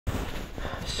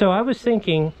So I was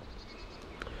thinking,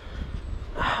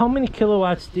 how many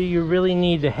kilowatts do you really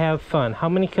need to have fun? How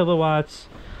many kilowatts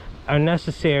are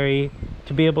necessary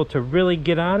to be able to really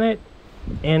get on it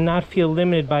and not feel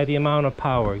limited by the amount of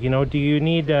power? You know, do you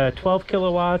need 12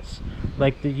 kilowatts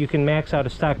like you can max out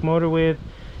a stock motor with?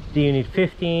 Do you need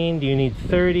 15? Do you need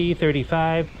 30,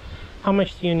 35? How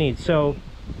much do you need? So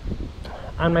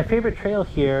on my favorite trail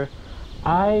here,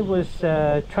 I was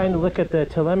trying to look at the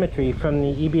telemetry from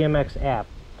the EBMX app,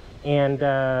 and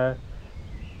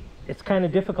it's kind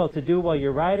of difficult to do while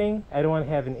you're riding. I don't want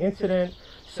to have an incident,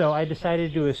 so I decided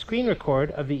to do a screen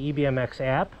record of the EBMX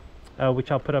app,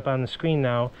 which I'll put up on the screen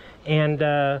now. And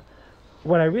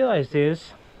what I realized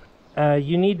is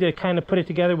you need to kind of put it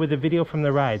together with the video from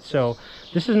the ride. So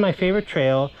this is my favorite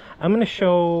trail. I'm going to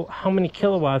show how many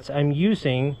kilowatts I'm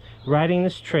using riding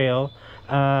this trail.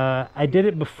 I did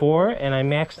it before and I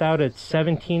maxed out at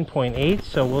 17.8,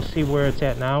 so we'll see where it's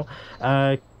at now.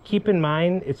 Keep in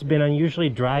mind, it's been unusually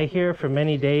dry here for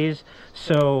many days,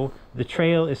 so the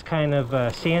trail is kind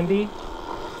of sandy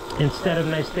instead of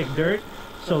nice thick dirt,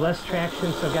 so less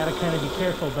traction, so gotta kind of be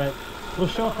careful. But we'll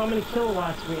show how many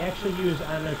kilowatts we actually use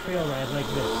on a trail ride like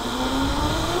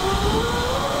this.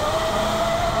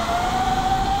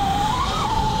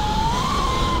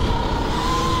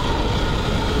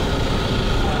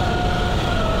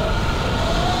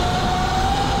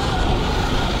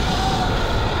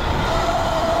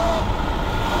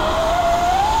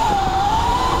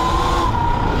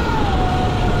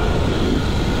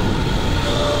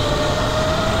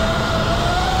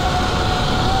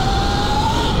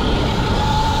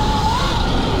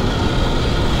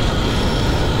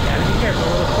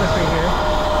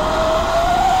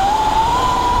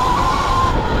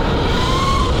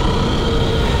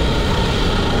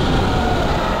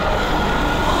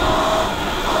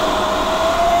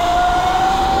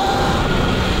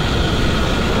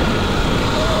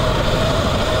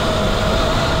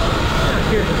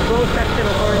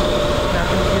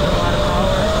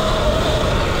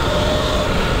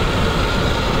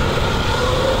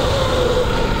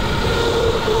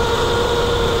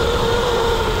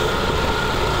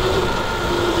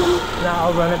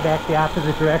 I'll run it back the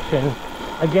opposite direction.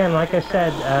 Again, like I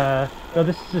said, no,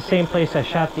 this is the same place I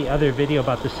shot the other video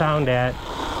about the sound at.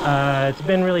 It's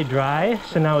been really dry,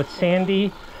 so now it's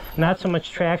sandy, not so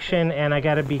much traction, and I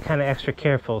gotta be kind of extra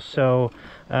careful. So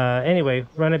anyway,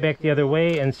 run it back the other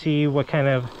way and see what kind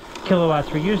of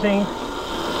kilowatts we're using.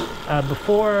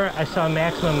 Before I saw a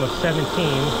maximum of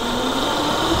 17.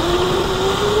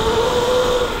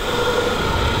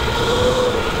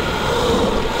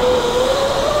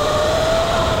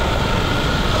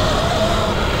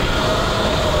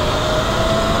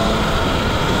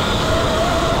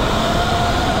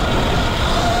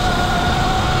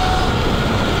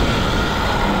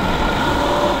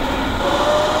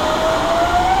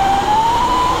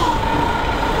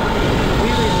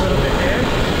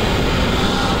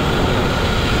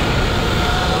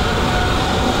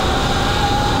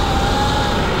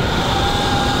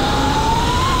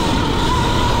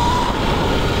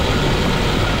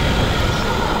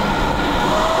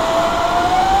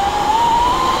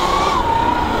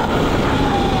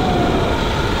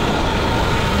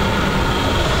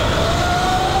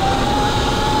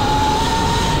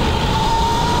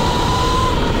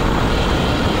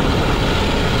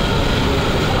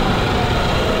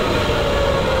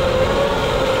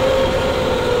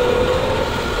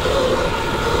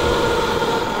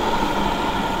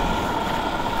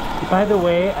 By the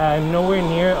way, I'm nowhere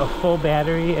near a full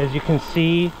battery. As you can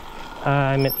see,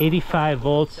 I'm at 85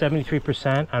 volts,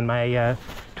 73% on my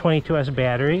 22S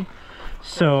battery.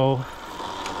 So,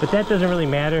 but that doesn't really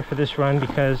matter for this run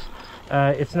because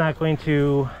it's not going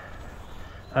to,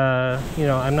 you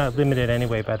know, I'm not limited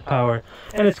anyway by the power.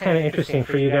 And it's kind of interesting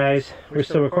for you guys. We're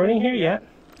still recording here, yeah?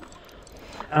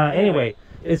 Anyway,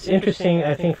 it's interesting,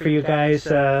 I think, for you guys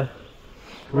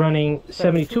running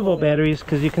 72 volt batteries,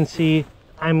 because you can see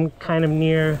I'm kind of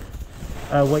near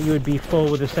what you would be full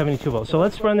with a 72 volt. So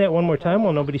let's run that one more time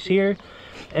while nobody's here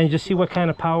and just see what kind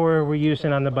of power we're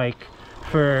using on the bike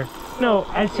for, no,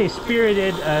 I'd say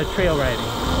spirited trail riding.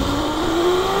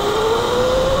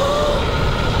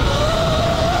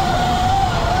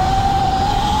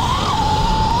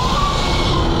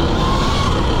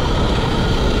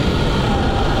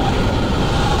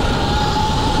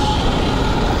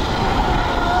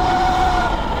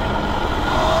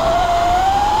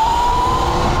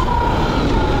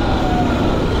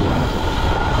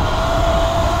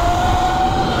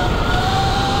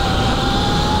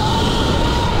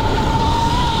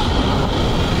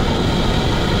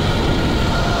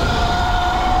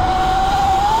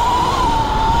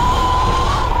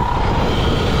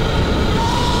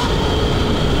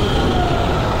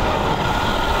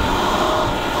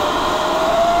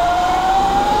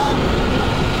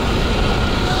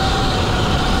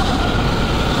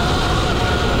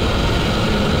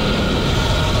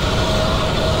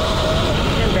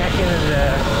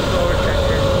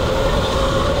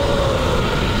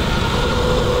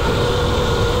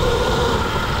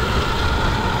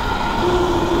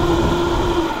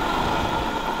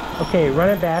 Okay, run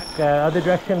it back other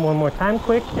direction one more time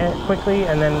quickly,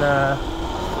 and then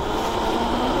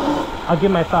I'll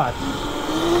give my thoughts.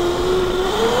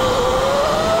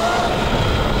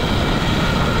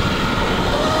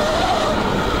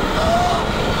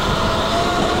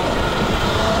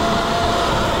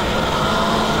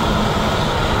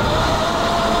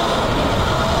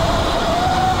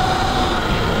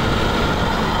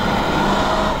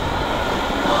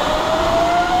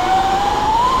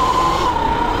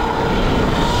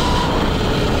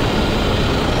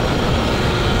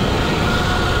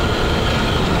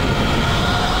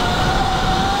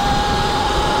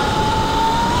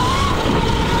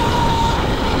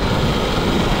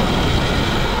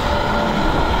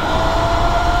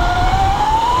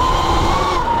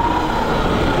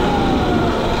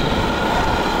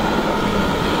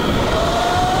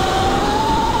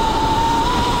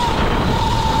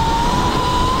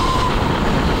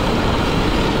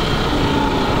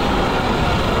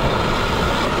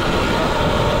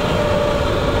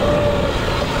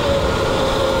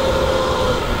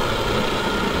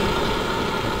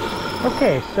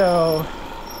 Okay, so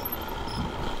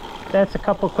that's a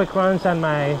couple quick runs on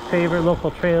my favorite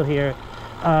local trail here.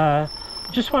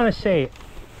 Just want to say,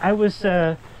 I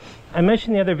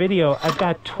mentioned the other video, I've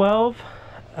got 12,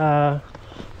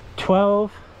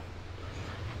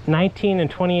 19 and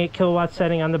 28 kilowatt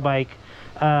setting on the bike.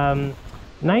 19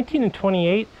 and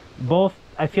 28, both,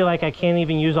 I feel like I can't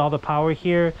even use all the power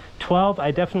here. 12, I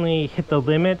definitely hit the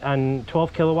limit on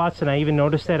 12 kilowatts, and I even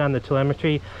noticed that on the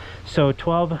telemetry. So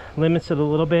 12 limits it a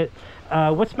little bit.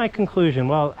 What's my conclusion?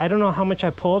 Well, I don't know how much I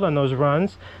pulled on those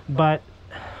runs, but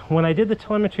when I did the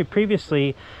telemetry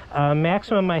previously,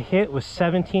 maximum I hit was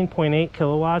 17.8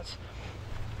 kilowatts.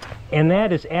 And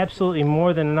that is absolutely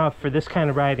more than enough for this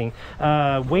kind of riding.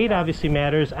 Weight obviously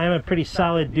matters. I'm a pretty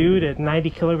solid dude at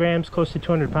 90 kilograms, close to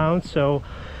 200 pounds. So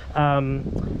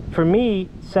for me,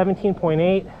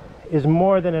 17.8 is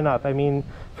more than enough. I mean,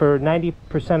 for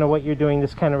 90% of what you're doing,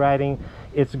 this kind of riding,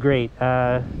 it's great.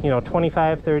 You know,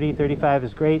 25, 30, 35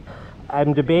 is great.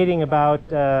 I'm debating about,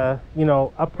 you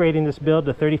know, upgrading this build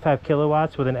to 35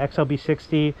 kilowatts with an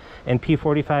XLB60 and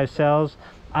P45 cells.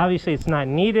 Obviously, it's not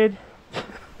needed.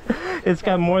 It's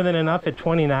got more than enough at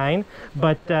 29,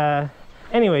 but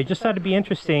anyway, just thought it'd be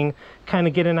interesting, kind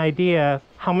of get an idea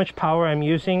how much power I'm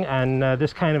using on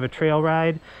this kind of a trail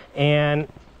ride. And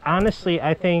honestly,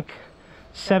 I think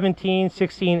 17,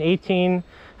 16, 18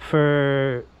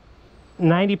 for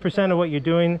 90% of what you're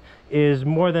doing is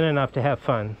more than enough to have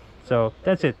fun. So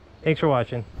that's it. Thanks for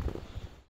watching.